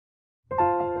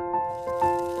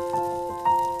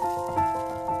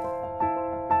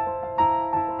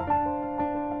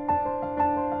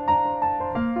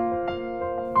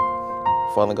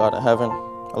Father God in heaven,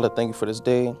 I Lord, thank you for this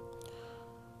day,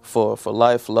 for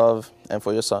life, love, and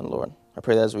for your Son, Lord. I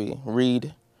pray that as we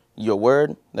read your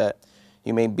word, that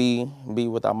you may be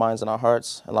with our minds and our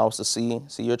hearts. Allow us to see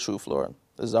your truth, Lord.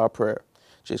 This is our prayer.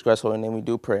 In Jesus Christ's holy name we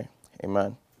do pray.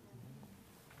 Amen.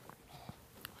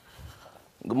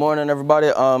 Good morning,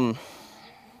 everybody. I'm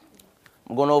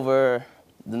going over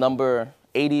the number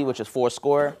 80, which is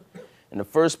Fourscore. In the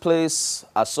first place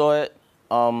I saw it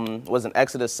was in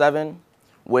Exodus 7,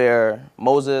 where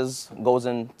Moses goes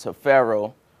into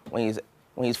Pharaoh when he's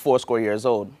 80 years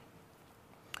old.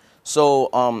 So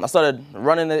I started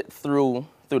running it through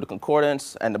the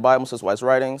concordance and the Bible says wise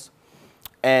writings,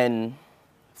 and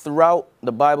throughout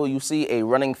the Bible you see a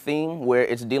running theme where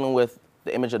it's dealing with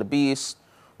the image of the beast,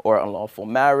 or unlawful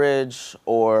marriage,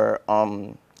 or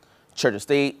church of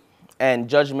state, and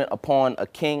judgment upon a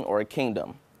king or a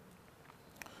kingdom.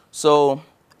 So,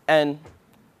 and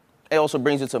it also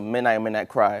brings you to midnight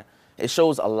cry. It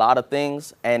shows a lot of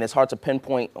things, and it's hard to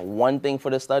pinpoint one thing for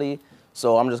this study.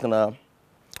 So I'm just gonna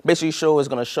basically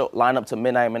line up to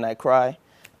midnight cry,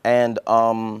 and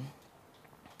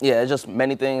yeah, it's just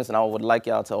many things, and I would like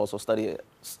y'all to also study it,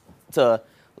 to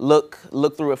look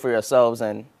through it for yourselves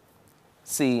and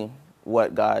see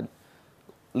what God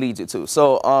leads you to.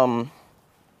 So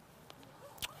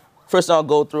first I'm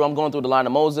going through the line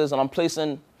of Moses, and I'm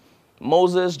placing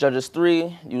Moses, Judges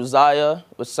 3, Uzziah,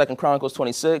 which is 2 Chronicles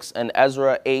 26, and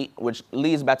Ezra 8, which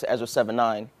leads back to Ezra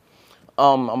 7:9.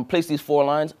 I'm going to place these four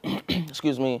lines,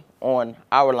 excuse me, on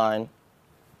our line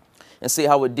and see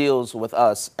how it deals with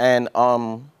us. And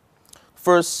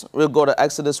first, we'll go to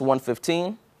Exodus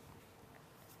 1:15.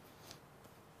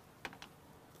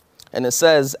 And it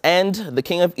says, "And the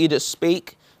king of Egypt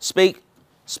spake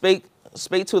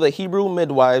to the Hebrew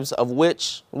midwives, of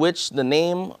which the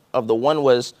name of the one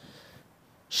was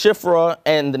Shiphrah,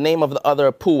 and the name of the other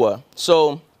Puah."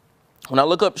 So when I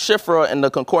look up Shiphrah in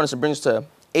the concordance, it brings to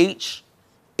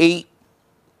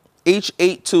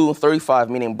H8235,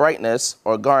 meaning brightness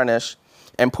or garnish,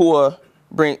 and Puah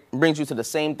brings you to the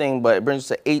same thing, but it brings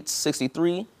you to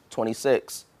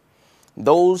 86326.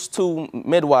 Those two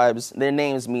midwives, their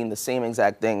names mean the same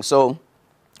exact thing. So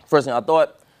first thing I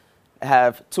thought,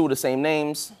 have two of the same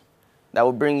names, that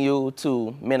would bring you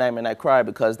to midnight cry,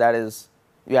 because that is,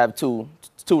 you have two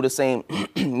of the same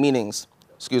meanings.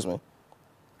 Excuse me.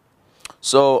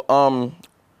 So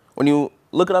when you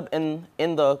look it up in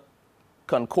the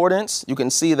concordance, you can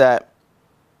see that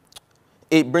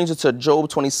it brings you to Job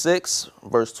 26,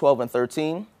 verse 12 and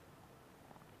 13.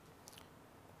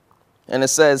 And it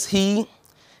says, "He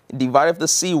divideth the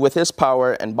sea with his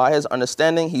power, and by his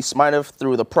understanding he smiteth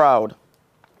through the proud."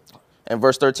 And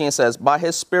verse 13 says, "By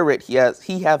his spirit he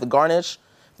hath garnished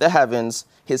the heavens,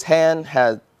 his hand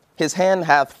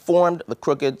hath formed the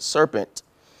crooked serpent."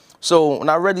 So when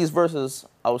I read these verses,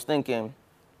 I was thinking,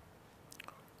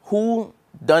 who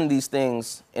done these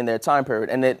things in their time period?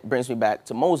 And it brings me back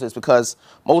to Moses, because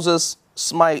Moses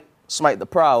smite the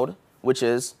proud, which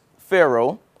is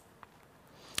Pharaoh,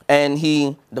 and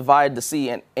he divided the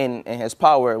sea in his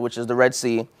power, which is the Red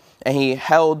Sea, and he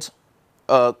held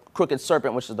a crooked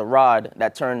serpent, which is the rod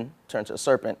that turned to a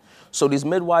serpent. So these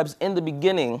midwives in the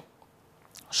beginning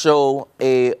show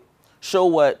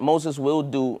what Moses will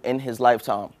do in his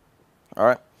lifetime. All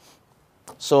right.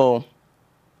 So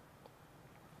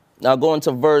now going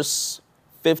to verse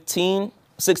 16,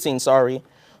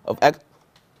 of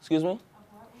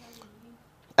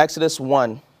Exodus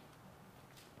 1.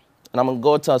 And I'm going to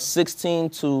go to 16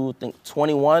 to, I think,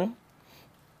 21.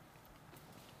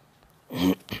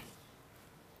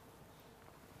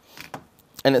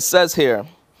 And it says here,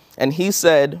 "And he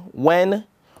said, when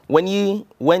ye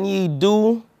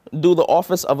do the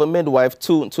office of a midwife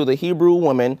to the Hebrew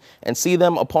women, and see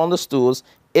them upon the stools,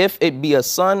 if it be a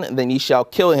son, then ye shall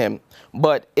kill him.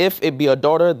 But if it be a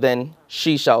daughter, then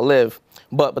she shall live.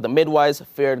 But the midwives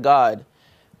feared God."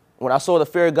 When I saw the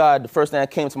fear of God, the first thing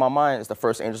that came to my mind is the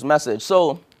first angel's message.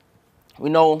 So we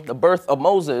know the birth of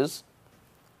Moses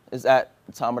is at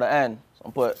the time of the end. So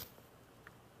I'll put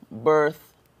birth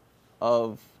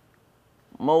of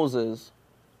Moses,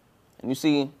 and you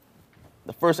see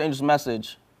the first angel's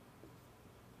message,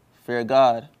 fear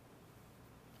God.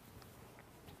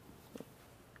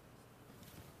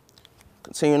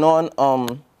 Continuing on,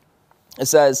 it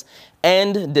says,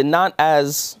 "And did not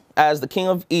as the king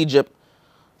of Egypt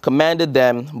commanded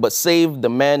them, but saved the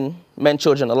men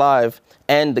children alive.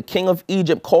 And the king of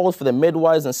Egypt called for the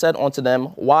midwives and said unto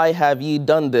them, Why have ye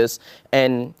done this,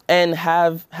 and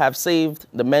have saved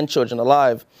the men children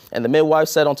alive? And the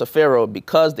midwives said unto Pharaoh,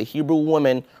 Because the Hebrew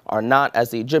women are not as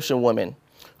the Egyptian women,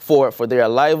 for they are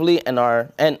lively and are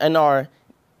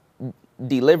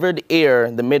delivered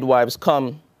ere the midwives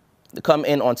come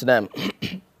in unto them.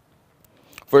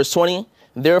 Verse 20,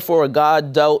 therefore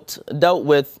God dealt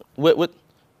with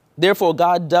therefore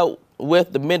God dealt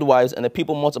with the midwives, and the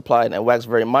people multiplied and waxed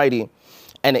very mighty.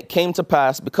 And it came to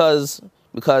pass, because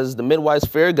the midwives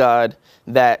feared God,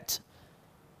 that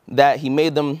he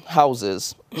made them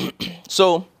houses.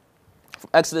 So, from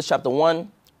Exodus chapter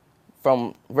 1,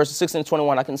 from verses 16 to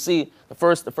 21, I can see the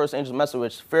first angel's message,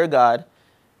 which fear God,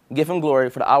 give him glory,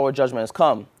 for the hour of judgment has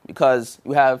come. Because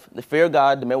you have the fear of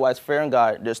God, the midwives fearing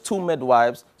God. There's two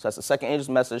midwives, so that's the second angel's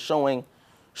message showing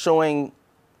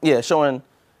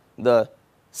the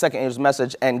second angel's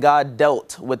message, and God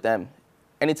dealt with them.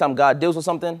 Anytime God deals with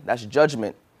something, that's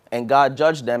judgment. And God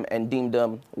judged them and deemed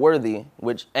them worthy,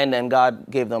 and then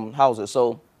God gave them houses.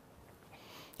 So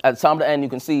at the time of the end, you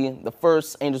can see the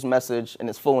first angel's message in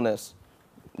its fullness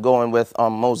going with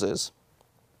Moses.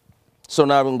 So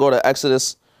now we can go to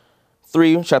Exodus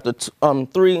 3, chapter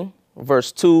 3,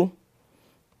 verse 2.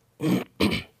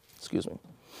 Excuse me.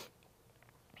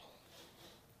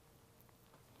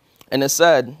 And it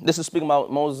said, this is speaking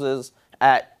about Moses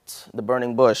at the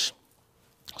burning bush.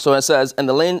 So it says, and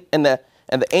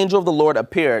the angel of the Lord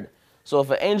appeared. So if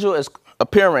an angel is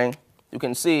appearing, you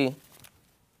can see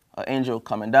an angel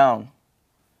coming down.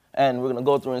 And we're going to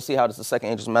go through and see how this is the second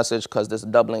angel's message, because there's a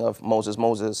doubling of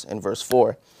Moses in verse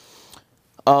 4.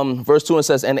 Verse 2, it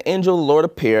says, and the angel of the Lord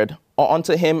appeared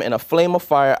unto him in a flame of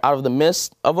fire out of the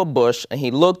midst of a bush. And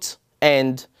he looked,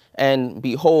 and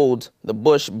behold, the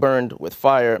bush burned with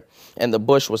fire, and the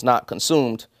bush was not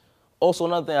consumed. Also,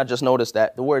 another thing I just noticed,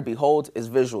 that the word behold is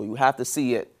visual. You have to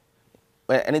see it.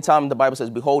 Anytime the Bible says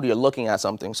behold, you're looking at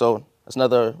something. So that's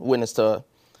another witness to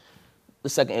the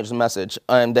second angel's message.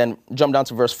 And then jump down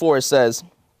to verse 4, it says,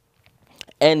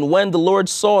 and when the Lord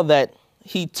saw that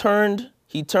he turned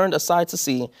aside to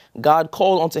see, God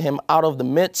called unto him out of the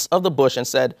midst of the bush and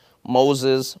said,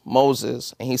 Moses,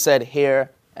 Moses. And he said, here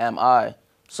am I.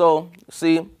 So,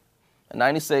 see,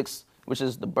 96, which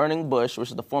is the burning bush, which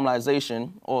is the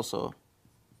formalization also.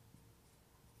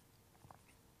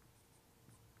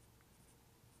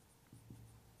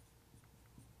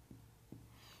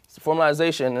 It's the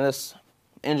formalization, and this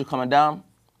angel coming down,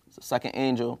 it's the second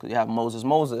angel, because you have Moses.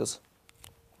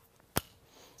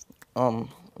 One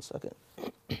second.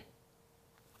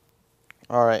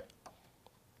 All right.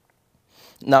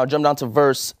 Now jump down to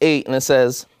verse 8, and it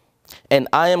says, and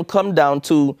I am come down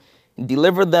to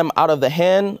deliver them out of the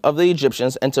hand of the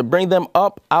Egyptians, and to bring them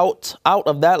up out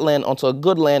of that land unto a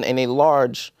good land, and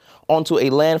unto a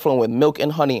land flowing with milk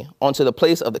and honey, unto the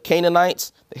place of the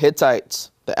Canaanites, the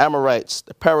Hittites, the Amorites,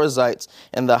 the Perizzites,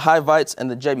 and the Hivites,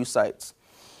 and the Jebusites.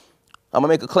 I'm going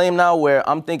to make a claim now where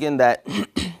I'm thinking that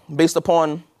based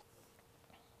upon,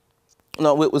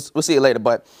 no, we'll see it later,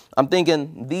 but I'm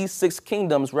thinking these 6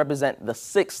 kingdoms represent the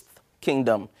 6th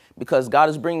kingdom, because God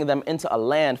is bringing them into a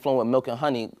land flowing with milk and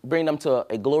honey, bringing them to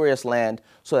a glorious land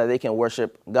so that they can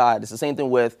worship God. It's the same thing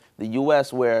with the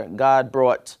U.S., where God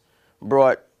brought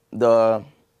the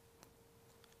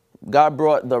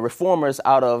reformers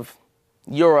out of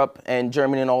Europe and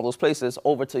Germany and all those places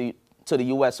over to the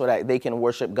U.S. so that they can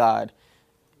worship God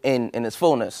in its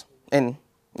fullness. And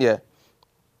yeah.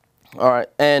 All right.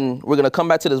 And we're going to come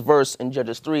back to this verse in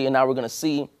Judges 3, and now we're going to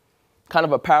see kind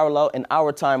of a parallel in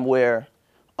our time where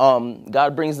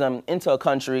God brings them into a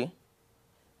country,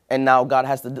 and now God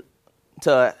has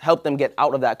to help them get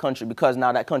out of that country, because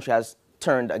now that country has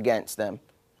turned against them.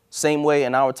 Same way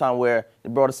in our time where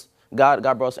God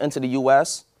brought us into the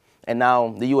U.S., and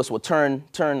now the U.S. will turn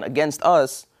against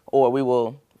us, or we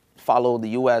will follow the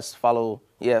U.S., follow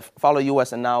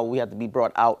U.S., and now we have to be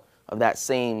brought out of that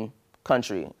same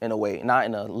country in a way, not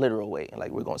in a literal way,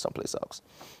 like we're going someplace else.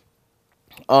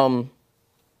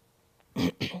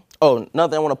 Oh,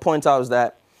 another thing I want to point out is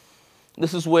that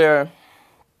this is where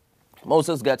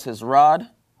Moses gets his rod.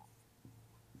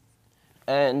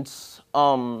 And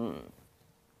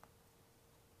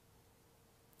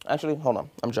actually, hold on,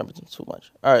 I'm jumping too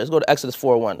much. All right, let's go to Exodus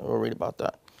 4:1, and we'll read about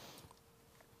that.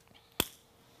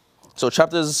 So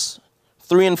chapters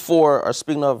 3 and 4 are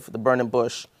speaking of the burning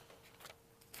bush.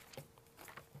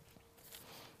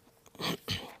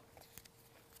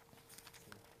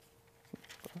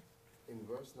 In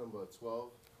verse number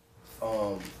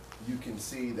 12, you can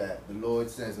see that the Lord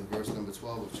says in verse number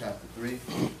 12 of chapter 3,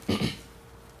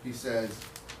 he says,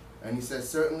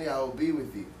 certainly I will be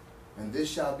with thee, and this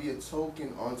shall be a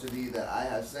token unto thee that I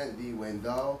have sent thee. When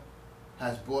thou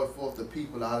hast brought forth the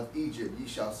people out of Egypt, ye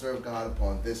shall serve God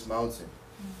upon this mountain.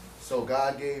 So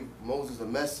God gave Moses a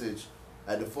message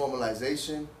at the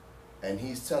formalization, and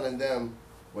he's telling them,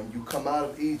 when you come out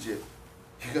of Egypt,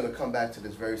 you're going to come back to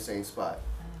this very same spot,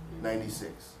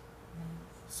 96.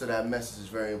 So that message is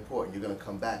very important. You're going to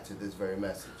come back to this very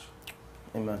message.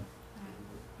 Amen.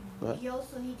 He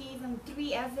gave him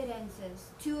 3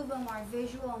 evidences. 2 of them are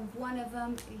visual, and 1 of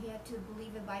them he had to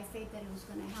believe it by faith that it was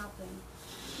going to happen.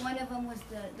 1 of them was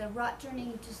the rod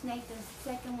turning into snake. The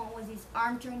second one was his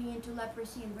arm turning into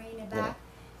leprosy and bringing it back.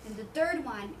 Yeah. And the third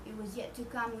one, it was yet to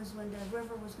come, was when the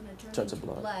river was going to turn into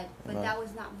blood. But that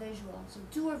was not visual. So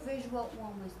 2 are visual,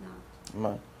 1 was not.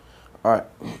 Amen. All right.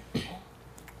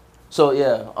 So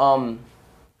yeah,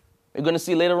 you're going to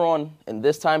see later on in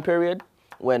this time period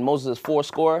when Moses is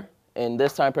fourscore in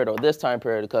this time period or this time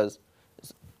period, because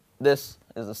this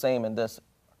is the same and this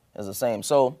is the same.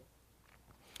 So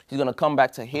he's going to come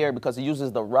back to here because he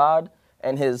uses the rod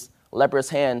and his leprous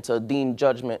hand to deem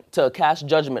judgment, to cast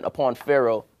judgment upon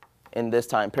Pharaoh in this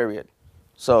time period.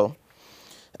 So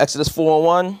Exodus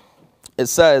 4:1, it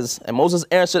says, and Moses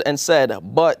answered and said,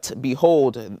 but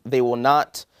behold, they will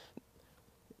not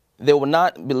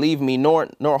believe me,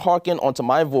 nor hearken unto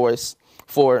my voice,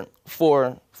 for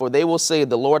they will say,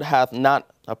 the Lord hath not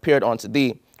appeared unto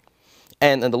thee.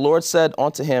 And the Lord said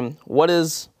unto him, what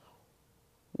is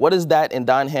that in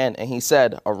thine hand? And he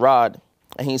said, a rod.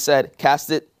 And he said,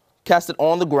 cast it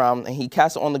on the ground. And he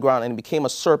cast it on the ground, and it became a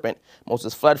serpent.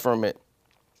 Moses fled from it.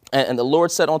 And the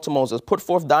Lord said unto Moses, put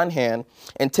forth thine hand,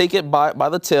 and take it by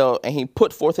the tail. And he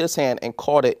put forth his hand and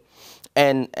caught it,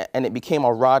 and it became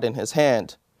a rod in his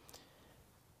hand,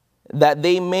 that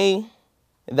they may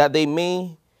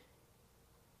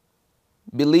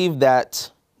believe that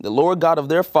the Lord God of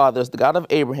their fathers, the God of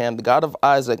Abraham, the God of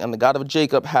Isaac, and the God of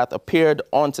Jacob hath appeared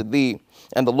unto thee.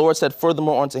 And the Lord said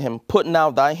furthermore unto him, put now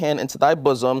thy hand into thy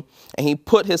bosom. And he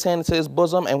put his hand into his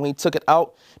bosom, and when he took it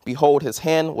out, behold, his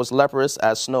hand was leprous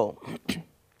as snow.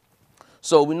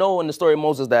 So we know in the story of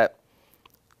Moses that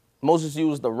Moses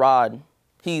used the rod.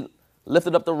 He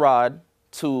lifted up the rod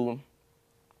to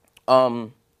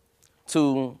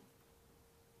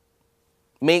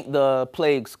make the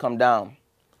plagues come down.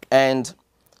 And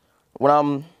what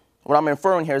I'm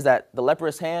inferring here is that the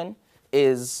leprous hand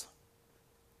is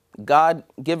God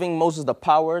giving Moses the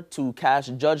power to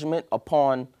cast judgment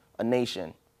upon a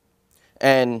nation.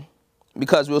 And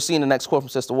because we'll see in the next quote from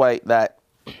Sister White that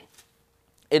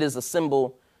it is a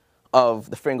symbol of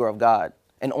the finger of God,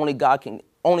 and only God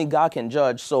can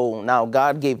judge. So now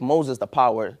God gave Moses the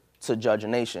power to judge a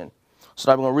nation. So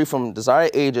now we're going to read from Desire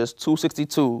Ages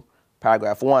 262,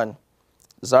 paragraph 1.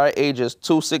 Desire Ages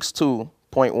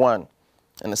 262.1.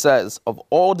 And it says, of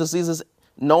all diseases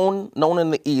known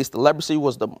in the East, leprosy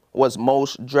was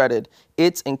most dreaded.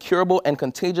 Its incurable and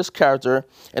contagious character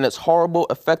and its horrible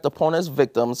effect upon its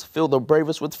victims filled the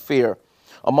bravest with fear.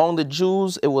 Among the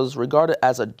Jews, it was regarded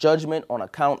as a judgment on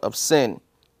account of sin,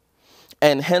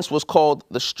 and hence was called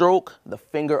the stroke, the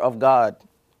finger of God.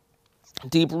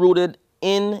 Deep-rooted,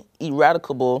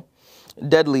 ineradicable,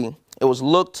 deadly, it was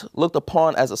looked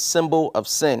upon as a symbol of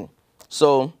sin.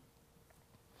 So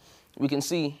we can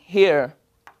see here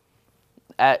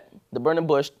at the burning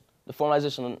bush, the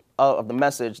formalization of the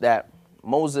message that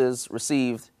Moses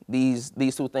received these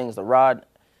 2 things, the rod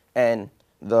and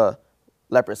the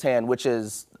leprous hand, which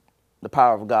is the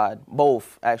power of God.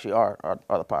 Both actually are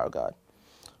the power of God.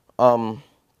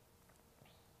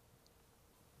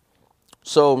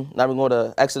 So now we go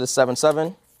to Exodus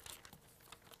 7:7.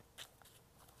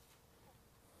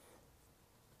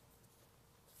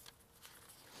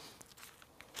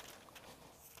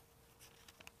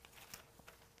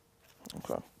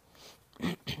 Okay.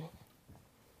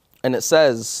 And it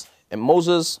says, and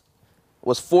Moses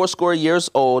was 80 years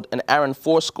old, and Aaron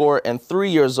 83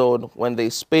 years old, when they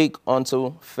spake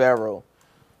unto Pharaoh.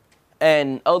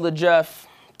 And Elder Jeff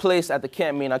placed at the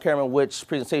camp meeting, I can't remember which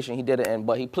presentation he did it in,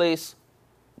 but he placed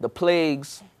the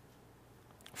plagues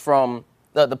from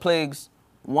the plagues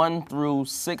 1 through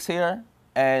 6 here,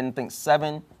 and I think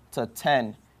 7 to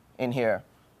 10 in here.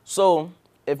 So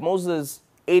if Moses is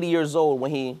 80 years old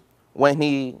when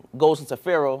he goes into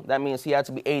Pharaoh, that means he had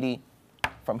to be 80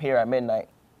 from here at midnight.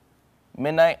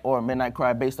 Midnight or midnight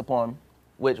cry, based upon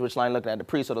which line looking at, the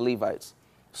priests or the Levites.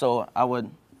 So I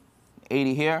would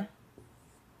 80 here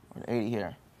or 80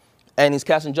 here. And he's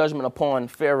casting judgment upon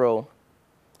Pharaoh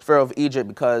of Egypt,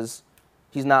 because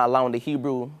he's not allowing the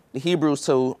Hebrews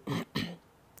to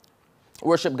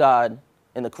worship God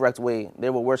in the correct way. They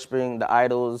were worshiping the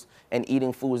idols and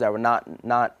eating foods that were not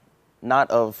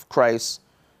of Christ's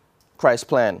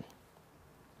plan.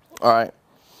 All right.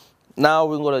 Now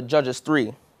we can go to Judges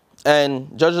 3.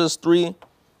 And Judges 3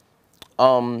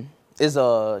 is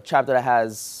a chapter that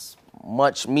has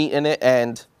much meat in it,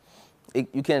 and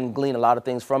you can glean a lot of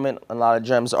things from it. A lot of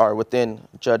gems are within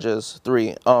Judges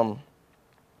 3.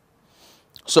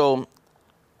 So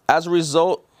as a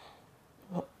result,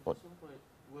 At some point,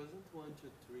 wasn't 1 to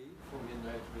 3 for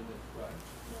midnight cry?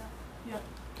 Yeah.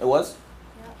 it was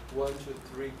Yeah. 1 to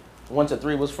 3. 1 to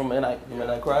 3 was from Midnight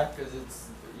Cry, Because it's,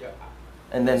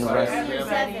 and then the Sorry, rest. Number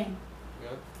everybody. 7.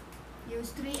 Yeah. It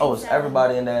was 3 Oh, and it's 7.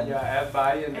 everybody, and then. Yeah,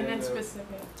 everybody And then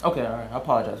specific. Okay, all right. I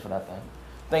apologize for that then.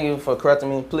 Thank you for correcting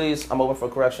me. Please, I'm open for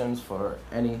corrections for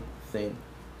anything.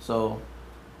 So,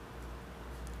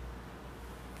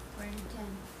 4 and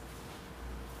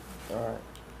 10. all right.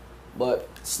 But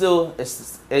still,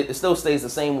 it still stays the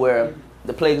same where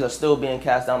the plagues are still being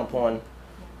cast down upon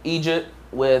Egypt,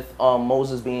 with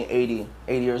Moses being 80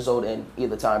 years old in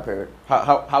either time period.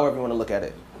 However you want to look at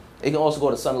it. It can also go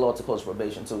to son-in-law to close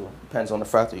probation too. Depends on the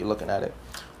factor you're looking at it.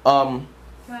 Can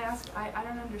I ask? I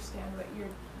don't understand what you're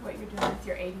doing with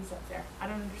your 80s up there. I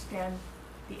don't understand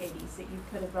the 80s that you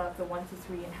put above the 1 to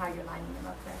 3 and how you're lining them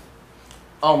up there.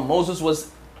 Moses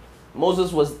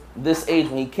was this age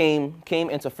when he came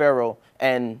into Pharaoh,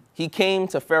 and he came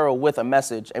to Pharaoh with a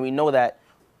message, and we know that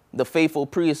the faithful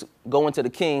priests go into the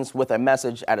kings with a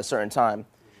message at a certain time,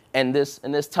 and this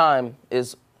time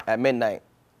is at midnight.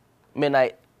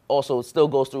 Midnight also still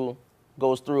goes through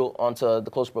onto the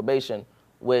close probation,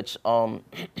 which could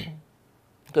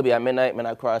be at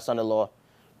midnight cry, son-in-law,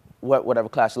 whatever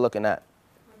class you're looking at.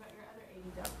 What about your other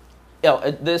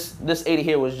 80 though? This 80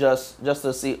 here was just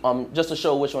to see just to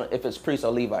show which one, if it's priests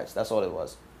or Levites. That's all it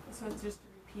was. So it's just a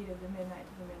repeat of the midnight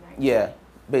to the midnight. Yeah,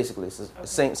 basically it's the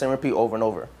same repeat over and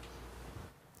over.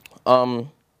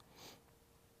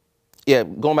 Yeah,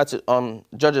 going back to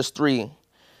Judges 3,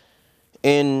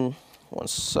 in 1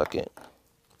 second, I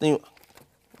think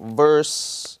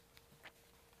verse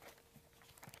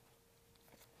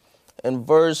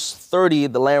 30,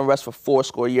 the land rests for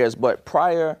 80 years. But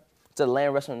prior to the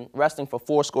land resting for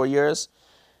 80 years,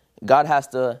 God has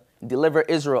to deliver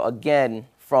Israel again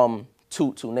from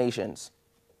two nations.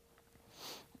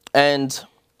 And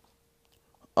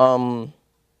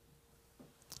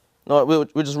no, we'll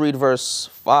just read verse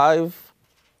 5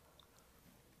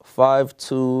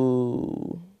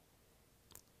 to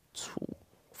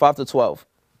 12.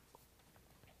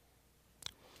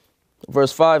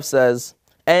 Verse 5 says,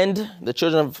 "And the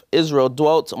children of Israel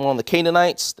dwelt among the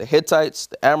Canaanites, the Hittites,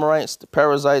 the Amorites, the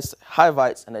Perizzites, the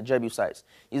Hivites, and the Jebusites."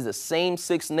 These are the same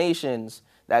 6 nations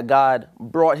that God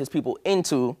brought his people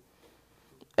into,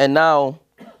 and now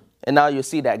you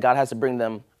see that God has to bring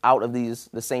them out of the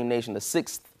same nation, the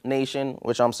 6th nation,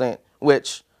 which I'm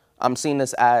seeing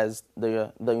this as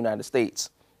the United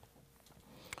States.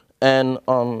 And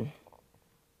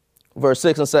verse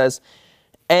 6, it says,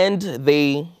 and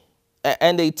they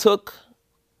took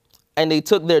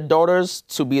their daughters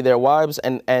to be their wives,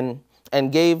 and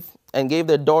gave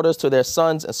their daughters to their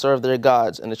sons, and served their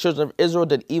gods. And the children of Israel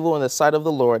did evil in the sight of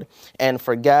the Lord, and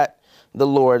forgot the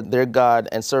Lord their God,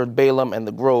 and served Balaam and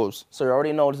the groves. So you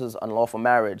already know this is unlawful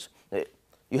marriage.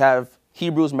 You have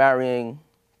Hebrews marrying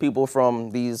people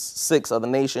from these 6 other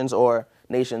nations, or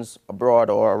nations abroad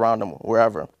or around them,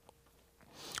 wherever.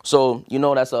 So you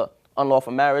know that's a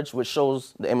unlawful marriage, which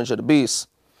shows the image of the beast.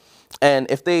 And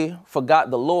if they forgot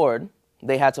the Lord,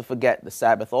 they had to forget the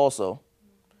Sabbath also.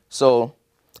 So,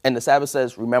 and the Sabbath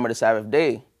says, remember the Sabbath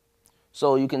day.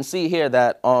 So you can see here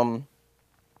that, 1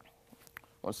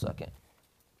 second.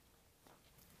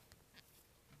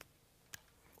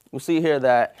 You see here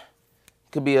that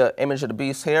it could be an image of the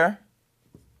beast here.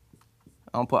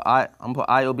 I'm gonna put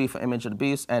IOB for image of the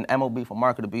beast, and MOB for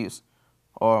mark of the beast,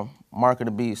 or mark of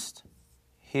the beast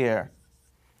here.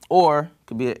 Or it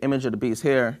could be an image of the beast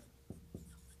here,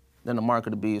 then the mark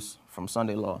of the beast from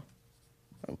Sunday law.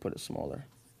 Let me put it smaller.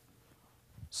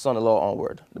 Sunday law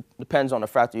onward. Depends on the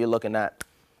factor you're looking at.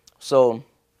 So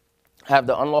have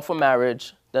the unlawful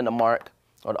marriage, then the mark,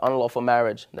 or the unlawful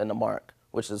marriage, then the mark,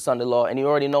 which is Sunday law. And you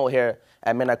already know here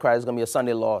at Midnight Cry is going to be a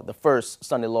Sunday law, the first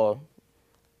Sunday law,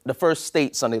 the first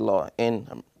state Sunday law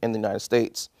in the United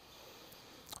States.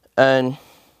 And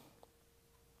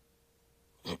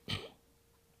all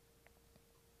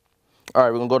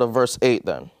right, we're going to go to verse 8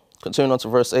 then. Continuing on to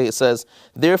verse 8, it says,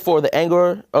 therefore the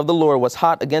anger of the Lord was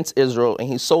hot against Israel, and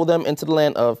he sold them into the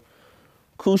land of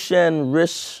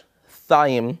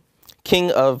Cushan-Rishathaim,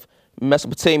 king of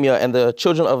Mesopotamia, and the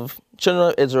children of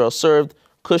Israel served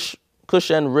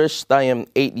Cushan-Rishathaim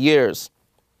 8 years.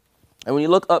 And when you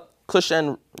look up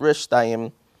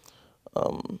Cushan-Rishathaim,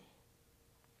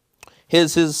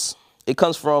 it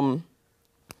comes from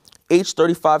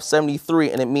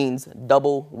H3573, and it means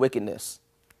double wickedness.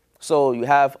 So you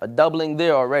have a doubling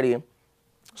there already.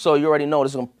 So you already know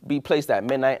this is going to be placed at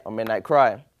midnight or midnight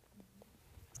cry.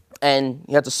 And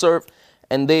you have to serve,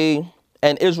 and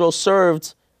Israel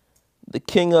served the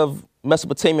king of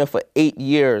Mesopotamia for 8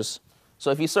 years.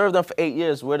 So if he served them for 8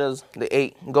 years, where does the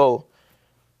 8 go?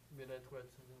 Midnight cry,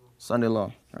 Sunday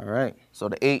law. All right. So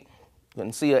the 8, you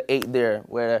can see an 8 there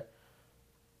where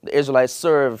the Israelites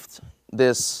served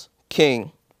this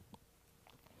king.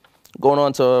 Going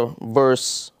on to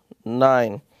verse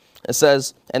 9. It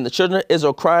says, and the children of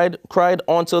Israel cried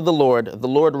unto the Lord. The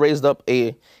Lord raised up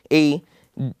a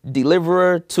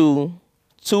deliverer to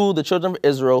the children of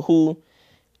Israel, who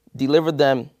delivered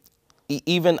them,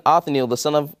 even Othniel, the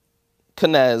son of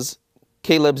Kenaz,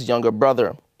 Caleb's younger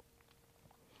brother.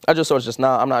 I just saw it just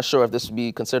now. I'm not sure if this would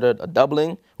be considered a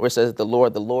doubling, where it says the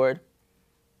Lord,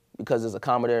 because it's a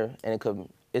comma there, and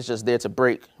it's just there to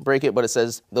break it, but it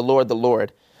says the Lord, the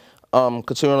Lord.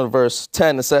 Continuing on verse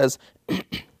 10, it says,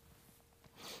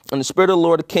 and the Spirit of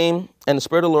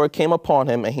the Lord came upon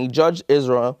him, and he judged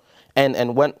Israel,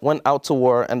 and went out to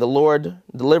war. And the Lord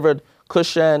delivered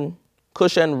Cushan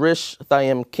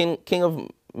Rishathaim, king of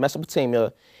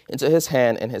Mesopotamia, into his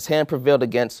hand, and his hand prevailed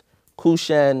against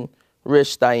Cushan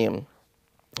Rishathaim.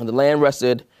 And the land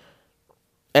rested,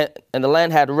 and the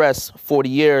land had rest 40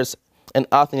 years, and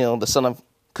Othniel, the son of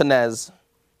Kenaz,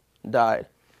 died.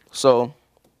 So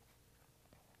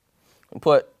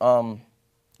put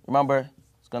remember,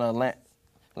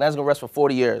 land's gonna rest for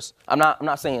 40 years. I'm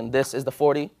not saying this is the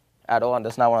 40 at all, and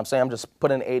that's not what I'm saying. I'm just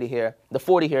putting 80 here, the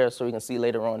 40 here, so you can see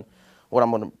later on what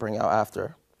I'm gonna bring out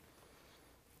after.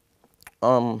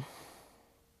 All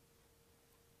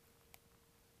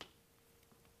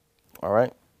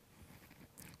right.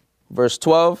 Verse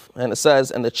 12, and it says,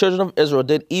 and the children of Israel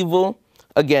did evil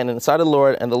again in the sight of the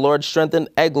Lord, and the Lord strengthened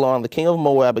Eglon, the king of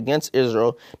Moab, against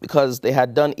Israel, because they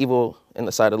had done evil in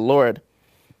the sight of the Lord.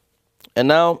 And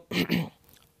now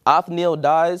Othniel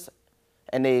dies,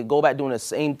 and they go back doing the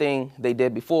same thing they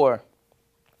did before.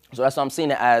 So that's why I'm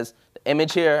seeing it as the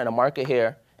image here and a marker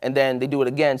here, and then they do it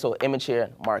again, so image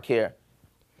here, mark here.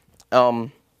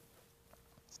 And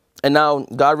now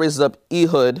God raises up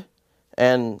Ehud,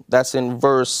 and that's in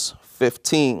verse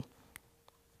 15.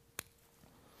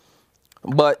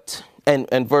 But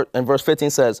and verse 15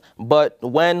 says, but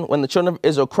when the children of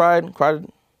Israel cried, is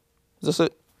this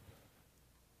it?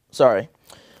 Sorry.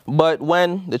 But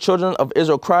when the children of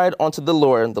Israel cried unto the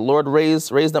Lord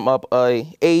raised them up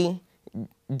a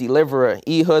deliverer,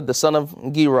 Ehud, the son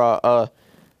of Gera, a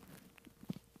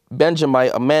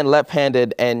Benjamite, a man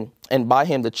left-handed, and by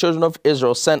him the children of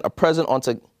Israel sent a present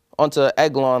unto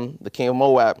Eglon, the king of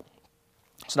Moab.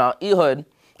 So now Ehud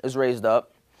is raised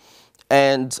up,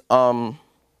 and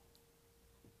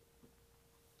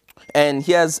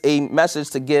he has a message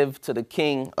to give to the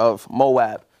king of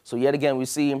Moab. So yet again, we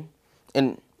see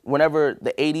whenever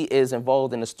the 80 is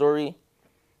involved in a story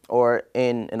or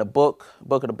in a book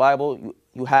of the Bible,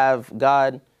 you have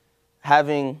God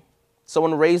having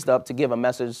someone raised up to give a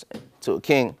message to a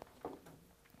king.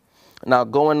 Now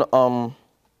going, 1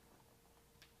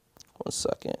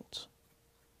 second.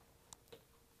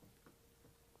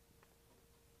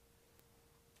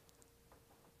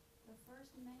 The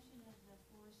first mention is the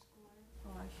Fourscore.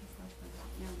 Oh, actually,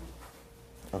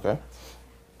 no. Okay.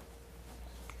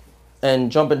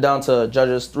 And jumping down to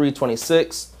Judges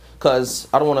 3:26, because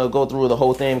I don't want to go through the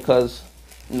whole thing, because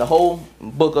in the whole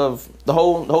book of the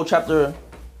whole chapter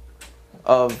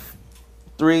of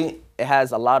 3, it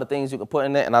has a lot of things you can put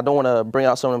in it, and I don't want to bring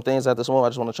out some of them things at this moment. I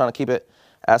just want to try to keep it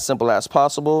as simple as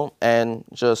possible and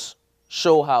just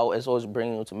show how it's always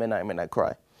bringing you to midnight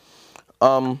cry.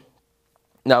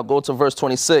 Now go to verse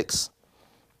 26.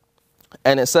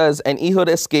 And it says, and Ehud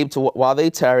escaped while they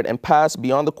tarried, and passed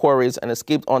beyond the quarries, and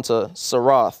escaped unto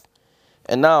Sarath.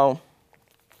 And now,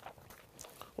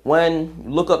 when you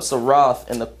look up Sarath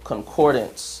in the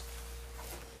concordance,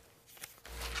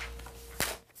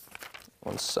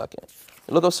 1 second.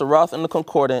 You look up Sarath in the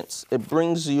concordance, it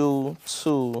brings you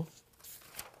to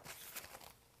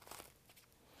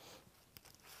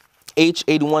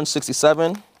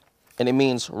H8167, and it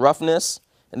means roughness.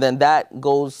 And then that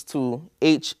goes to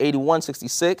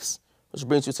H8166, which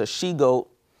brings you to she-goat.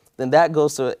 Then that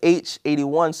goes to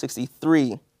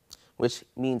H8163, which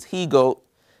means he-goat.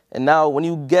 And now when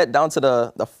you get down to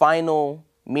the final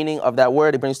meaning of that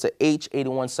word, it brings you to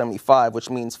H8175, which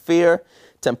means fear,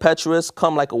 tempestuous,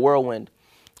 come like a whirlwind.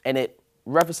 And it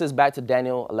references back to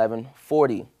Daniel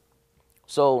 11:40.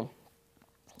 So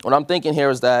what I'm thinking here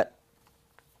is that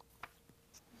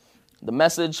the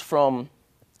message from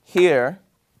here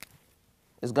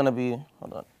is going to be,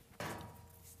 hold on,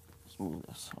 let's move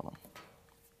this, hold on.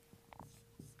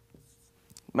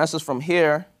 Message from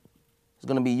here is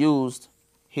going to be used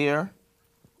here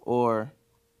or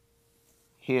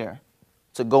here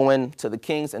to go in to the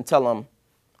kings and tell them,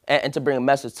 and to bring a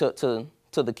message to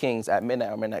the kings at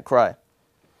midnight or midnight cry.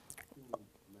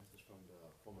 Message from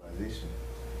the formalization.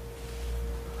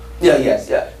 Yeah, yes,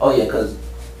 yeah. Oh, yeah, because,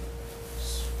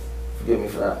 forgive me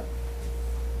for that,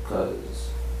 because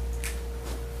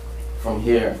from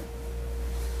here,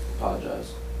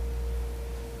 apologize.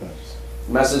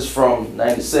 Message from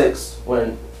 96,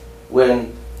 when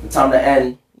the time to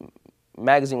end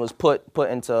magazine was put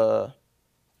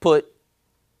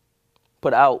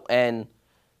out, and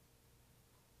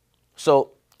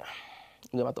so,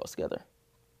 let me get my thoughts together.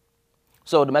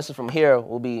 So the message from here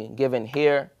will be given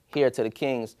here to the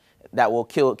kings that will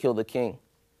kill the king.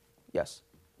 Yes.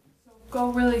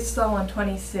 Go really slow on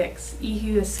 26.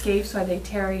 Ehud escapes while they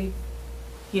tarry.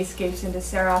 He escapes into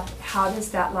Serath. How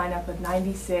does that line up with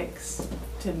 96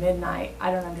 to midnight?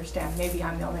 I don't understand. Maybe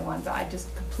I'm the only one, but I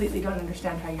just completely don't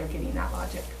understand how you're getting that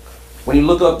logic. When you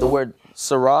look up the word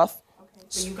Serath, Okay,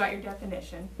 so you got your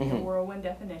definition, your whirlwind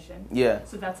definition. yeah,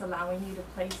 So that's allowing you to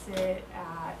place it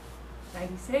at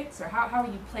 96? Or how are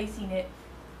you placing it,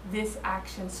 this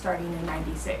action starting in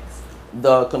 96?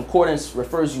 the concordance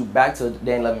refers you back to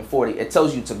Daniel 11:40. It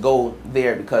tells you to go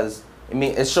there because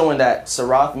it's showing that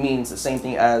Serath means the same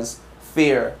thing as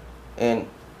fear, and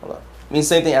means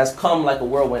the same thing as come like a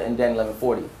whirlwind in Daniel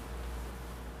 11:40.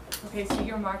 Okay, so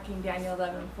you're marking Daniel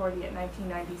 11:40 at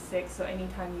 1996. So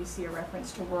anytime you see a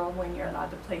reference to whirlwind, you're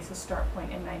allowed to place a start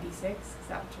point in 96. Is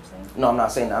that what you're saying? No, I'm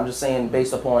not saying that. I'm just saying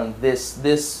based upon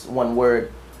this one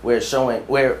word where it's showing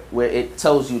where it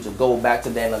tells you to go back to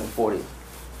Daniel 11:40.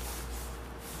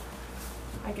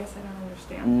 I guess I don't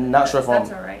understand. Not sure if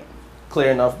That's I'm all right.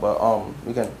 clear enough, but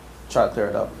we can try to clear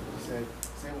it up. Say it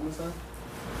one more time.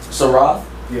 Serath,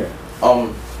 Yeah.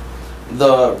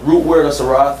 the root word of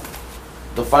Serath,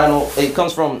 the final, it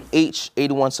comes from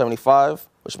H8175,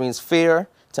 which means fear,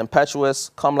 tempestuous,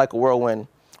 come like a whirlwind,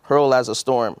 hurl as a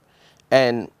storm.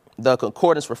 And the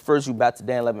concordance refers you back to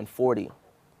Daniel 11:40.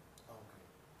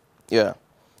 Yeah.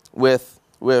 With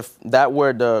that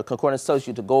word, the concordance tells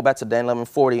you to go back to Daniel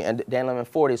 11:40, and Daniel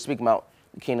 11:40 is speaking about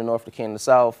the king of the north, the king of the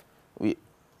south. We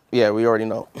already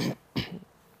know.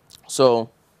 So.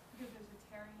 Because there's a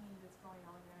tarrying that's going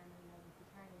on there, and the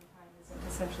tarrying time is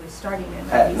essentially starting in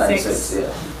At 96. 96,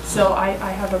 yeah. So I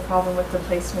have a problem with the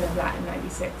placement of that in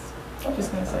 96. I'm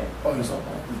just going to say. Oh, you saw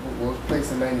what was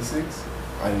placed in 96?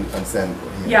 I didn't understand.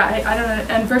 Yeah, I don't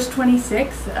know. And verse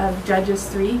 26 of Judges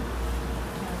 3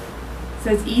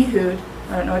 says Ehud,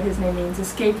 I don't know what his name means,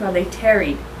 escaped while they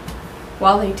tarried.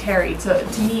 While they tarried. So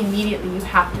to me, immediately you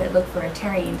have to look for a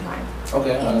tarrying time.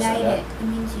 Okay, I understand United. that. It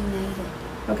means united.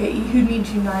 Okay, Ehud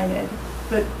means united.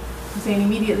 But I'm saying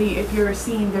immediately, if you're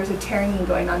seeing there's a tarrying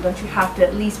going on, don't you have to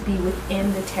at least be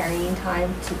within the tarrying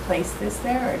time to place this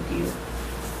there? Or do you?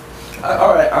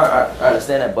 All right, I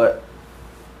understand that, but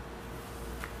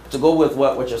to go with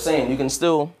what you're saying, you can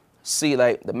still see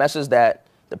like the message that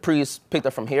the priest picked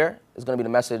up from here is going to be the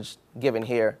message given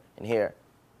here and here.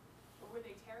 Or were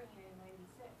they tarrying in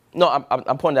 96? No,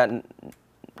 I'm pointing at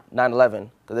 9/11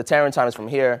 because the tarrying time is from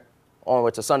here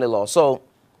onward to Sunday law. So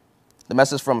the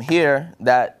message from here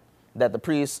that the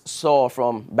priest saw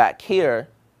from back here,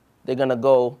 they're going to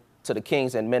go to the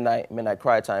kings in midnight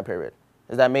cry time period.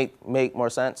 Does that make more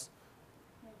sense?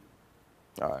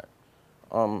 All right.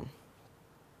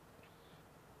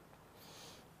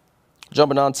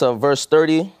 Jumping on to verse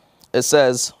 30, it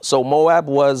says, so Moab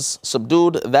was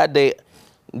subdued that day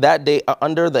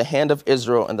under the hand of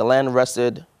Israel, and the land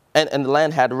rested, and the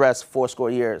land had rest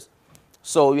 80 years.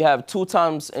 So you have 2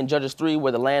 times in Judges 3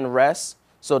 where the land rests.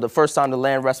 So the first time the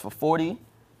land rests for 40,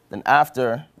 then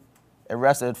after it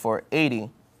rested for 80,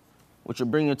 which will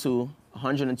bring you to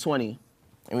 120.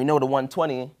 And we know the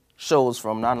 120 shows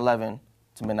from 9/11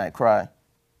 to midnight cry.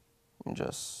 I'm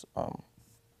just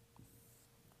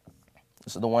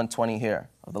this is the 120 here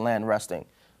of the land resting.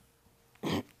 So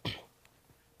then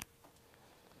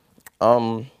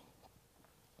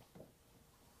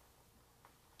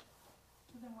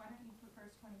why don't you put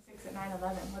verse 26 at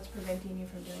 9/11? What's preventing you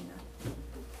from doing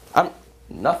that?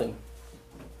 Nothing.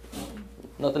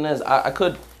 Nothing is. I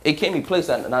could. It can't be placed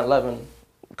at 9/11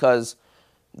 because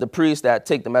the priests that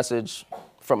take the message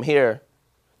from here,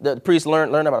 the priests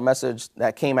learn about a message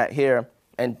that came at here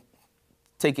and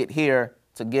take it here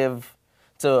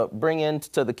to bring in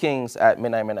to the kings at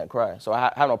midnight cry. So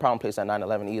I have no problem placing at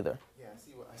 9/11 either. Yeah, I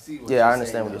see what Yeah, you're I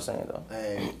understand saying what now. you're saying though.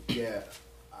 And yeah,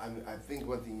 I think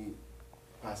one thing you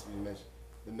possibly mentioned,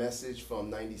 the message from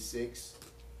 96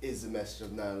 is the message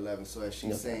of 9/11. So as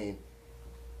she's saying,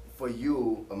 for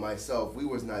you or myself, we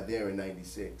was not there in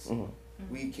 96.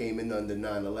 We came in under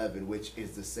 9/11, which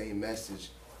is the same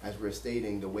message as we're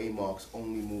stating. The waymarks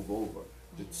only move over.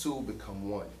 The two become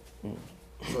one.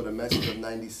 So the message of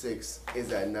 96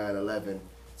 is at 9/11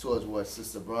 towards what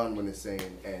Sister Bronwyn is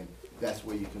saying, and that's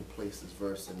where you can place this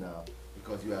verse in now,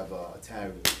 because you have a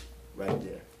Tyrian right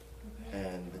there.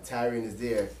 And the Tyrian is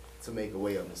there to make a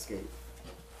way of escape.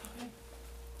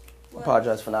 I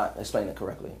apologize for not explaining it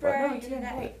correctly. But Prior you to did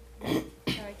that, great.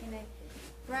 sorry, can I?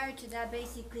 Prior to that,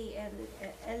 basically,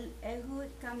 Ehud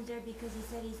comes there because he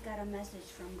said he's got a message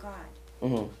from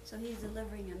God. So he's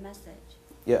delivering a message.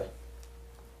 yeah,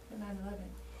 The 9/11.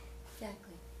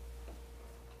 Exactly.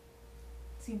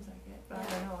 Seems like it, but I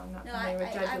don't know. I'm not No, familiar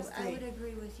with Judges I 3. would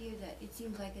agree with you that it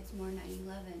seems like it's more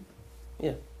 9/11.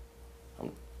 yeah.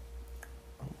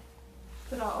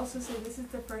 But I'll also say this is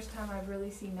the first time I've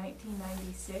really seen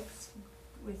 1996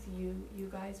 with you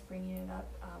guys bringing it up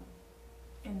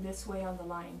in this way on the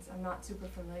lines. I'm not super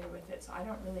familiar with it, so I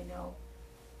don't really know.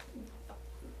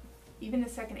 Even the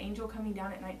second angel coming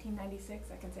down at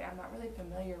 1996, I can say I'm not really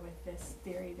familiar with this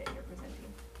theory that you're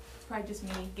presenting. It's probably just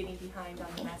me getting behind on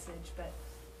the message, but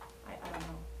I don't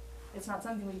know. It's not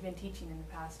something we've been teaching in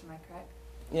the past, am I correct?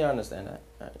 Yeah, I understand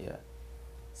that. Yeah.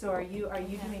 So are you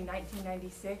doing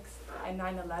 1996 and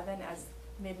 9/11 as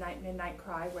midnight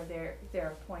cry, where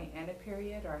they're a point and a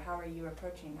period, or how are you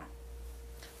approaching that?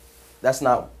 That's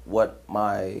not what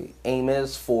my aim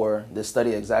is for this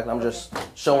study exactly. I'm just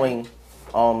showing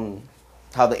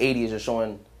how the 80s are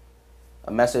showing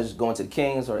a message going to the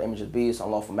kings, or image of the beast,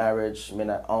 unlawful marriage,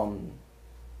 midnight.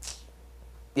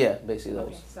 Yeah, basically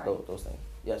those things.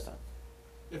 Yes, Tom.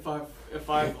 If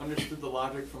I've understood the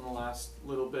logic from the last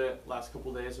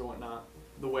couple days or whatnot,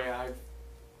 the way I've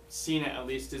seen it at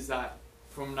least is that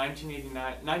from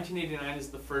 1989 is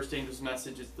the first angel's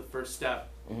message, is the first step.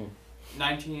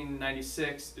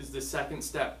 1996 is the second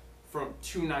step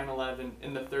to 9/11,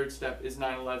 and the third step is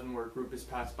 9/11, where a group has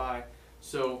passed by.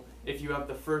 So if you have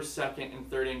the first, second, and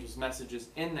third angel's messages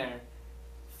in there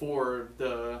for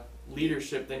the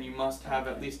leadership, then you must have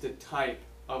at least a type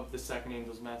of the second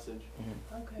angel's message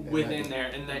within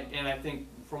there. And I think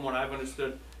from what I've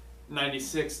understood,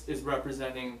 96 is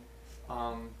representing,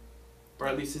 or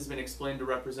at least has been explained to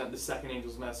represent the second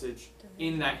angel's message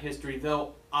in that history.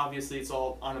 Though obviously it's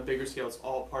all on a bigger scale. It's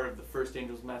all part of the first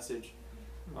angel's message.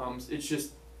 It's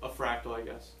just a fractal, I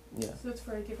guess. Yeah. So it's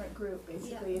for a different group,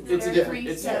 basically. Yeah. It's a their different-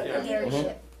 it's- three-step yeah.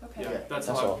 Leadership. Okay. Yeah, that's That's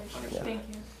how all. I understand. Thank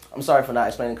you. I'm sorry for not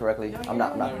explaining correctly. No, I'm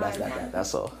not you're mad fine. at that.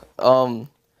 That's all.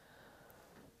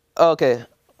 Okay.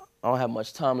 I don't have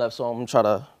much time left, so I'm gonna try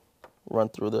to run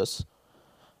through this.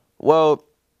 Well,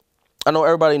 I know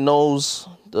everybody knows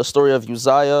the story of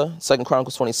Uzziah, 2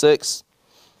 Chronicles 26.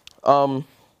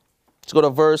 Let's go to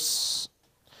verse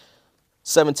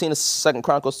 17 of 2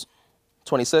 Chronicles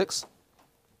 26.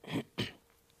 Which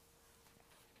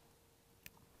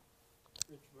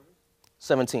verse?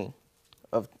 17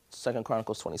 of 2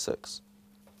 Chronicles 26.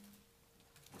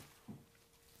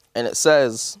 And it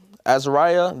says,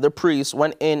 Azariah the priest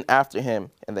went in after him,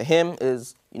 and the him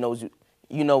is,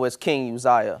 is King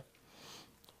Uzziah.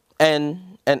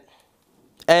 And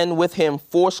with him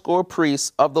 80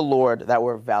 priests of the Lord that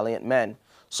were valiant men.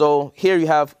 So here you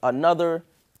have another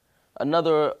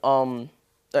hold on.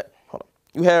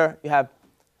 You have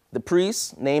the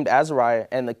priest named Azariah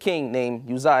and the king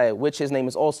named Uzziah, which his name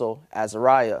is also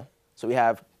Azariah. So we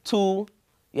have two,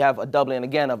 you have a doubling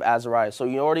again of Azariah. So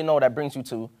you already know that brings you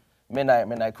to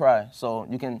midnight cry. So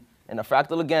you can, in a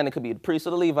fractal again, it could be the priest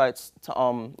of the Levites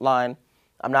line.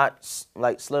 I'm not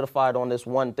solidified on this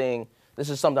one thing. This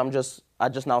is something I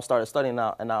just now started studying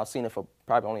now, and I've seen it for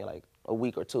probably only like a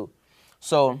week or two.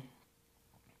 So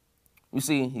you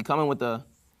see, he coming with the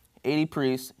 80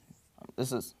 priests.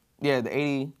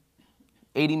 The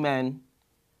 80 men.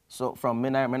 So from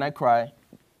midnight cry,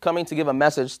 coming to give a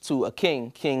message to a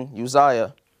king, King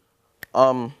Uzziah.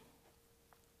 And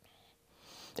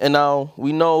now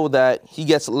we know that he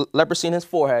gets leprosy in his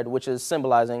forehead, which is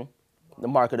symbolizing the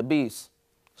mark of the beast.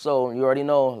 So you already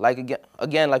know, like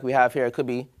again, like we have here, it could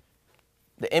be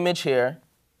the image here,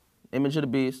 image of the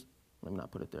beast. Let me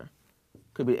not put it there.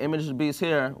 Could be the image of the beast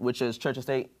here, which is church and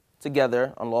state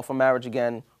together, unlawful marriage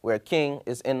again, where a king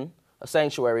is in a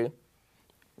sanctuary,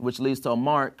 which leads to a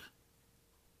mark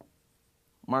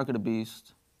of the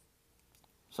beast.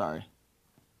 Sorry.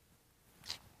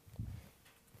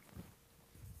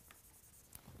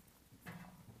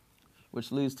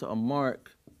 Which leads to a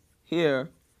mark here,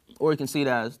 or you can see it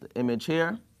as the image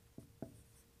here,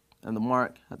 and the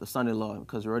mark at the Sunday law,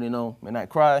 because you already know midnight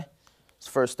cry, it's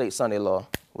first state Sunday law,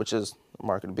 which is the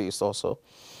mark of the beast also.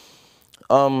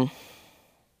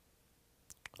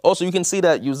 Also, you can see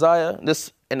that Uzziah,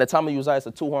 this in the time of Uzziah, it's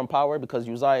a two-horn power because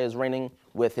Uzziah is reigning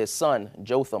with his son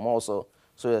Jotham also.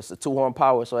 So it's a two-horn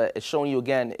power. So it's showing you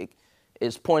again. It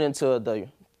is pointing to the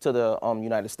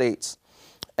United States,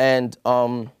 and Can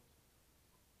I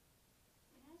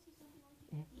say something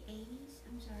like the 80s?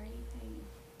 I'm sorry.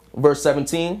 verse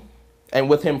 17, and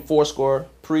with him fourscore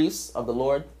priests of the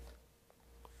Lord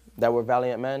that were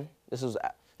valiant men. This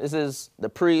is the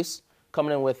priests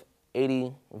coming in with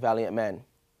 80 valiant men,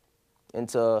 and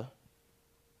to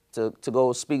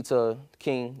go speak to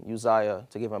King Uzziah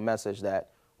to give him a message that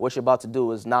what you're about to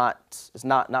do is not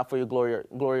for your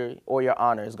glory or your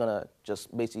honor. It's gonna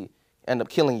just basically end up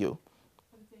killing you.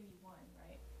 But it's 81,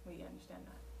 right? We understand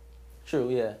that. True,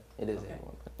 yeah, it is Okay.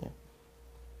 81. But yeah.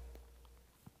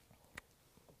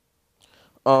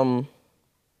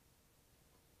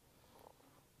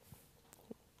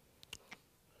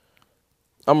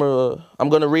 I'm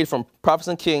gonna read from Prophets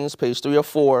and Kings, page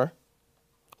 304,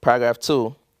 paragraph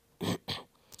 2.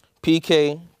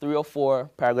 PK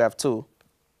 304, paragraph 2.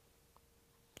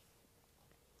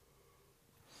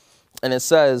 And it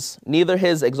says, neither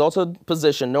his exalted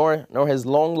position nor his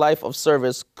long life of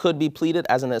service could be pleaded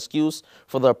as an excuse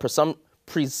for the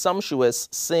presumptuous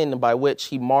sin by which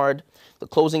he marred the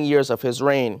closing years of his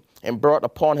reign and brought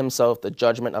upon himself the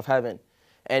judgment of heaven.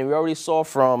 And we already saw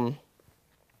from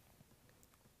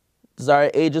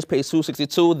Desire Ages, page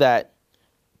 262,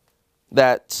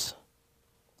 that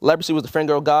leprosy was the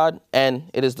finger of God,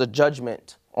 and it is the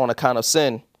judgment on account of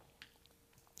sin.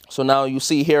 So now you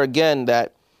see here again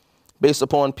that based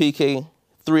upon PK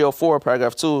 304,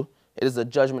 paragraph 2, it is the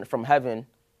judgment from heaven,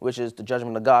 which is the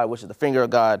judgment of God, which is the finger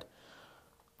of God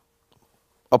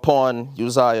upon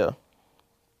Uzziah.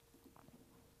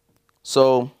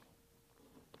 So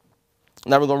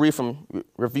now we're going to read from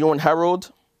Review and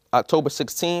Herald, October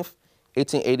 16th,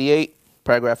 1888,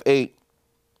 paragraph 8.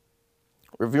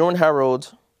 Review and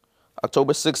Herald,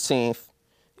 October 16th,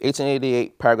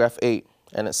 1888, paragraph 8.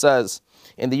 And it says,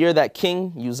 in the year that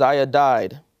King Uzziah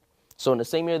died, so in the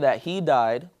same year that he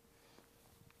died,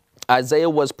 Isaiah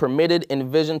was permitted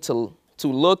in vision to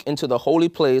look into the holy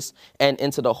place and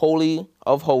into the holy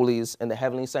of holies in the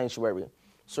heavenly sanctuary.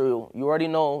 So you already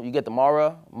know you get the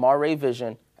Mare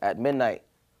vision at midnight.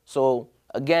 So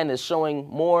again, it's showing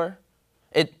more.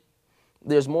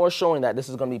 There's more showing that this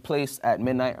is going to be placed at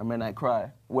midnight or midnight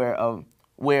cry, where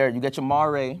you get your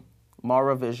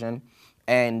Mara vision,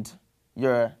 and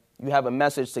you have a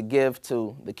message to give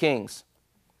to the kings.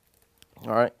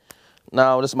 All right.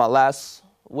 Now, this is my last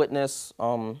witness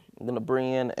I'm going to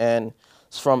bring in, and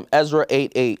it's from Ezra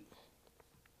 8:8.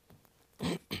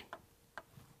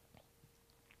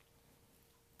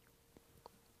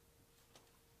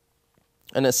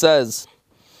 And it says,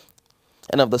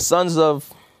 and of the sons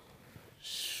of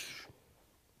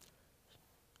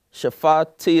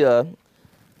Shephatiah,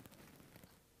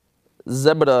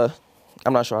 Zebediah,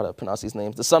 I'm not sure how to pronounce these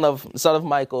names, the son of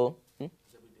Michael,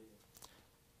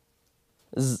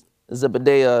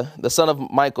 Zebediah, the son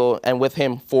of Michael, and with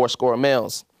him fourscore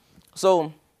males.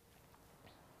 So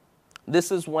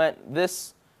this is when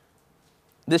this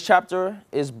chapter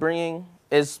is bringing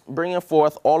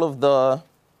forth all of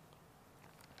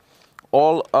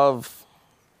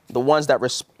the ones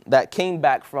that came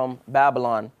back from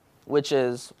Babylon, which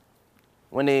is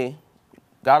when they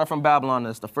got up from Babylon.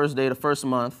 It's the first day of the first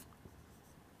month,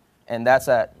 and that's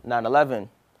at 9/11.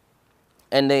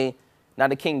 And they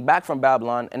came back from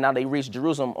Babylon, and now they reached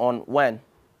Jerusalem on when?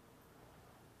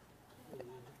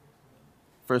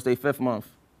 First day, fifth month.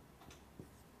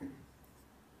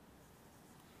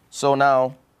 So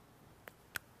now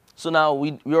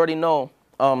we already know.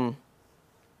 One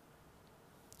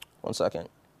second.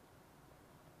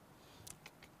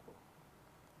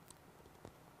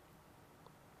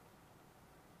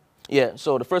 Yeah,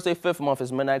 so the first day, fifth month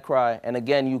is midnight cry, and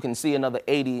again, you can see another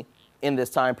 80 in this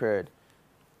time period.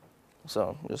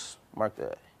 So just mark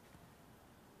that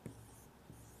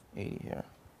 80 here.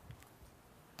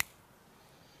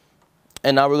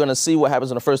 And now we're going to see what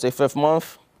happens in the first day, fifth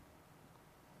month.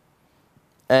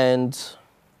 And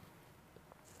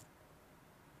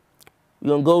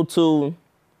we're going to go to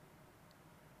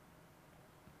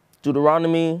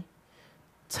Deuteronomy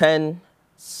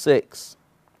 10:6.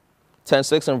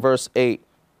 10:6 and verse 8.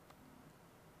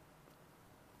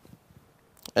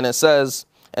 And it says,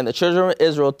 and the children of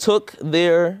Israel took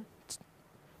their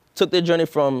journey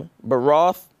from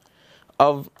Baroth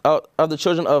of the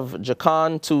children of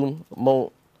Jachan to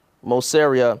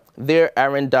Mosera. There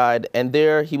Aaron died, and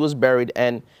there he was buried,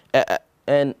 and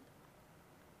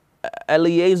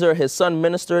Eleazar his son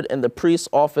ministered in the priest's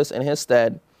office in his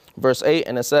stead. Verse 8,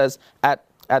 and it says, at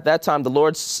at that time, the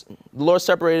Lord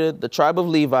separated the tribe of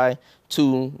Levi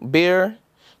to bear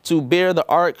the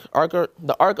ark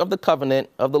of the covenant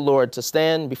of the Lord, to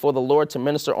stand before the Lord, to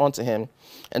minister unto him,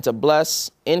 and to bless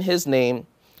in his name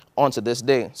unto this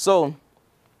day. So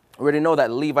we already know that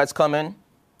the Levites come in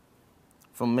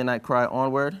from midnight cry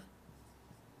onward.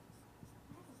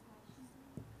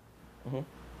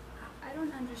 I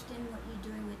don't understand what you're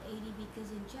doing with 80,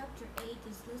 because in chapter 8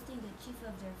 it's listing the chief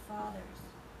of their fathers,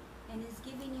 and it's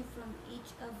giving you from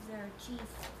each of their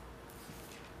chiefs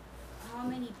how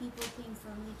many people came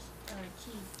from each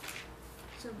chief.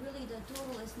 So really the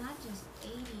total is not just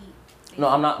 80. No,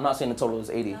 I'm not saying the total is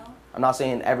 80. No? I'm not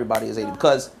saying everybody is 80 No,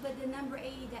 because but the number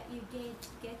 80 that you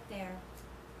get there,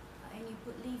 and you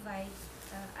put Levites,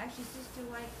 actually Sister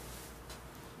White,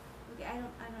 okay, I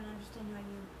don't understand how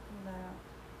you pull that out.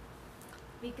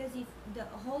 Because if the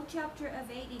whole chapter of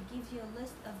 80 gives you a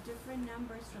list of different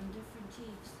numbers from different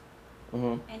chiefs,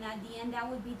 and at the end that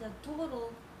would be the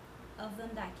total of them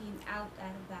that came out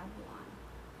of Babylon.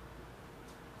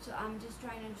 So I'm just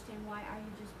trying to understand, why are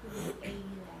you just putting 80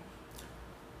 there?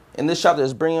 in this chapter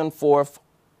is bringing forth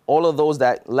all of those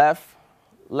that left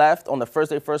on the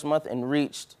first day, first month, and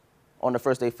reached on the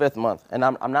first day, fifth month. And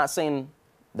I'm not saying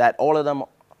that all of them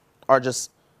are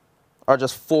just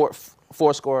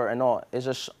Fourscore and all. It's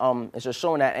just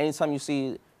showing that anytime you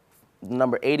see the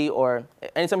number 80 or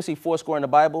anytime you see Fourscore in the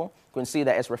Bible, you can see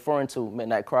that it's referring to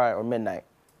midnight cry or midnight.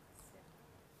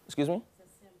 Excuse me?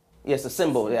 Yeah, it's a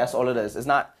symbol. Yeah, that's all it is. It's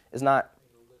not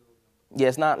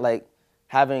like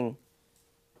having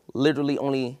literally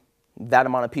only that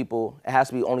amount of people. It has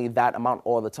to be only that amount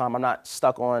all the time. I'm not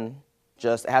stuck on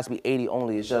just, it has to be 80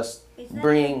 only. It's just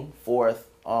bringing forth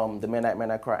the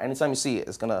midnight cry. Anytime you see it,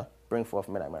 it's going to bring forth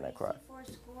midnight cry. Four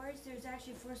scores, there's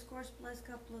actually 4 scores plus a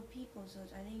couple of people, so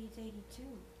I think it's 82.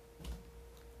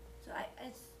 So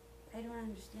I don't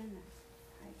understand that.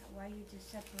 Why are you just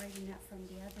separating that from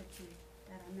the other two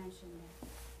that I mentioned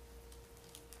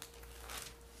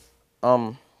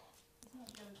there?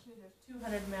 There's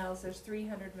 200 males, there's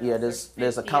 300 males. Yeah,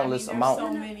 there's a countless amount.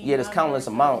 So many Yeah, there's countless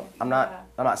amount. I'm yeah.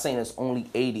 not saying it's only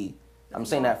 80. I'm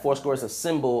saying that Fourscore is a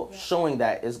symbol showing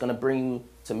that it's gonna bring you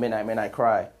to midnight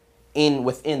cry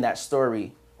within that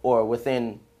story, or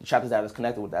within the chapters that is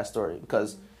connected with that story.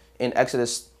 Because in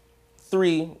Exodus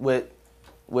 3 with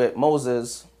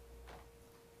Moses,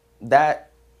 that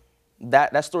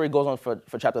story goes on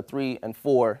for chapter 3 and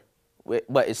 4,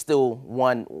 but it's still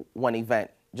one event.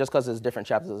 Just because it's different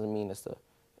chapters doesn't mean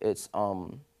it's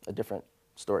a different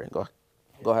story. Go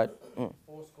ahead.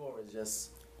 Fourscore is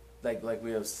just like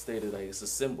we have stated, like it's a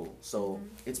symbol. So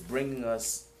it's bringing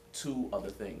us to other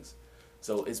things.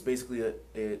 So it's basically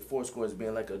Fourscore is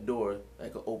being like a door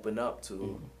that could open up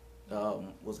to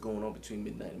what's going on between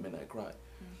midnight and midnight cry.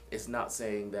 It's not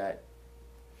saying that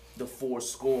the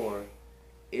Fourscore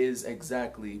is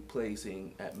exactly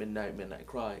placing at midnight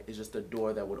cry. It's just a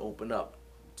door that would open up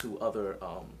to other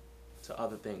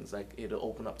things, like it'll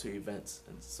open up to events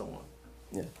and so on.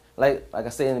 Yeah, like I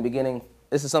said in the beginning,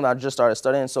 this is something I just started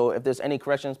studying. So if there's any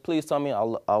corrections, please tell me.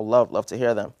 I'll love to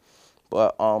hear them.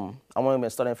 But I've only been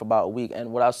studying for about a week,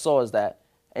 and what I saw is that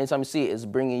anytime you see it, it's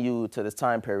bringing you to this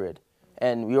time period.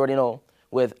 And we already know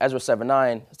with Ezra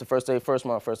 7:9, it's the first day, first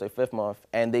month, first day, fifth month,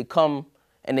 and they come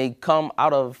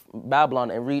out of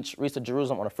Babylon and reach to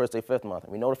Jerusalem on the first day, fifth month.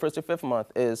 And we know the first day, fifth month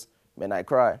is midnight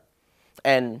cry.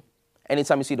 And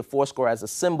anytime you see the Fourscore as a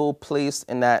symbol placed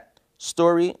in that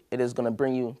story, it is going to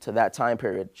bring you to that time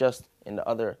period, just in the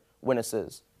other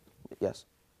witnesses. Yes?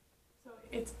 So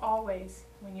it's always,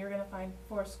 when you're going to find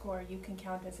Fourscore, you can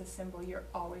count as a symbol, you're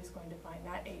always going to find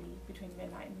that 80 between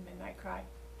midnight and midnight cry.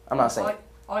 I'm not saying...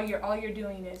 All you're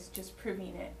doing is just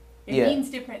proving it. It Yeah. means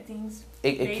different things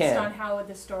based can. on how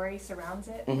the story surrounds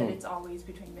it, but it's always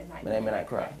between midnight and midnight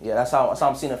cry. Yeah, that's how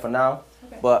I'm seeing it for now.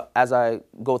 Okay. But as I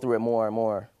go through it more and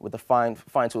more with the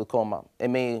fine-tooth comb, it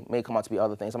may come out to be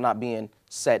other things. I'm not being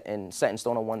set in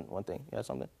stone on one thing. You have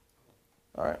something?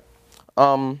 All right.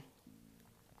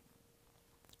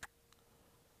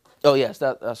 Oh yes,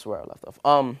 that's where I left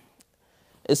off.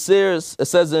 It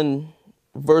says in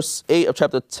verse 8 of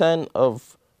chapter 10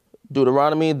 of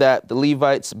Deuteronomy that the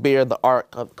Levites bear the Ark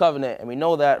of the Covenant, and we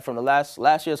know that from the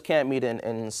last year's camp meeting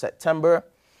in September,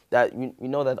 that we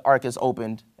know that the Ark is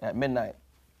opened at midnight.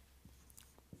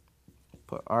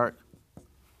 Put Ark,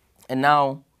 and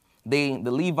now the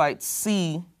Levites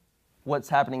see what's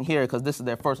happening here, because this is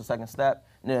their first and second step,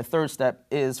 and then the third step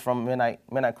is from midnight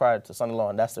cry to Sunday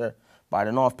law, and that's their by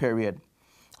the north period.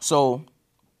 So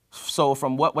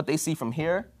from what they see from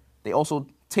here, they also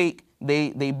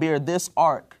they bear this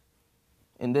Ark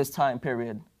in this time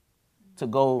period to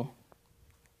go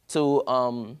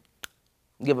to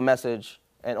give a message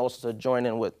and also to join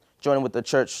in with the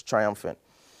church triumphant.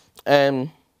 And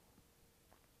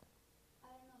I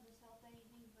don't know if this helped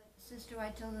anything, but Sister, I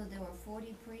told her there were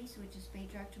 40 priests, which is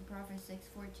Patriarch to Prophet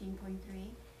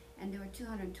 6:14.3, and there were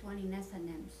 220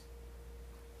 Nethinims.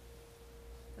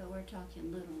 But we're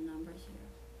talking little numbers here.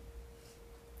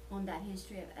 On that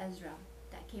history of Ezra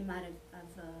that came out of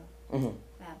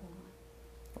Babylon.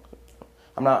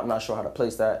 I'm not sure how to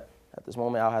place that at this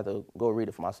moment. I'll have to go read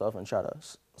it for myself and try to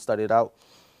study it out.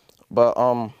 But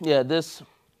yeah, this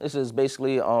is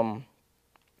basically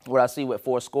what I see with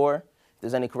Fourscore. If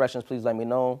there's any corrections, please let me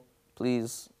know.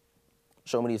 Please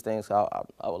show me these things. I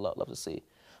would love to see.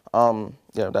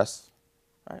 Yeah, that's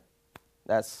all right.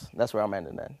 That's where I'm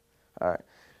ending then. All right.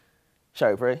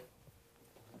 Shall we pray?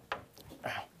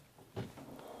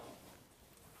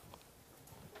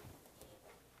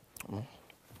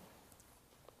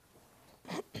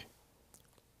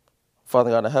 Father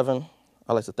God in heaven,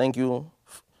 I'd like to thank you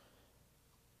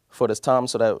for this time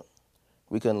so that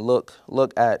we can look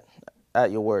at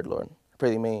your word, Lord. I pray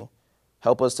that you may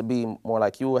help us to be more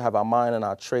like you, have our mind and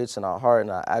our traits and our heart and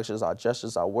our actions, our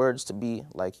gestures, our words to be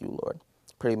like you, Lord.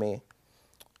 I pray you may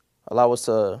allow us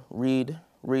to read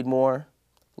more,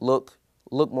 look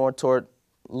more towards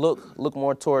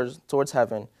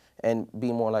heaven and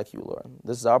be more like you, Lord.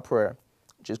 This is our prayer.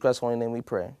 In Jesus Christ's holy name we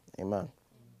pray. Amen.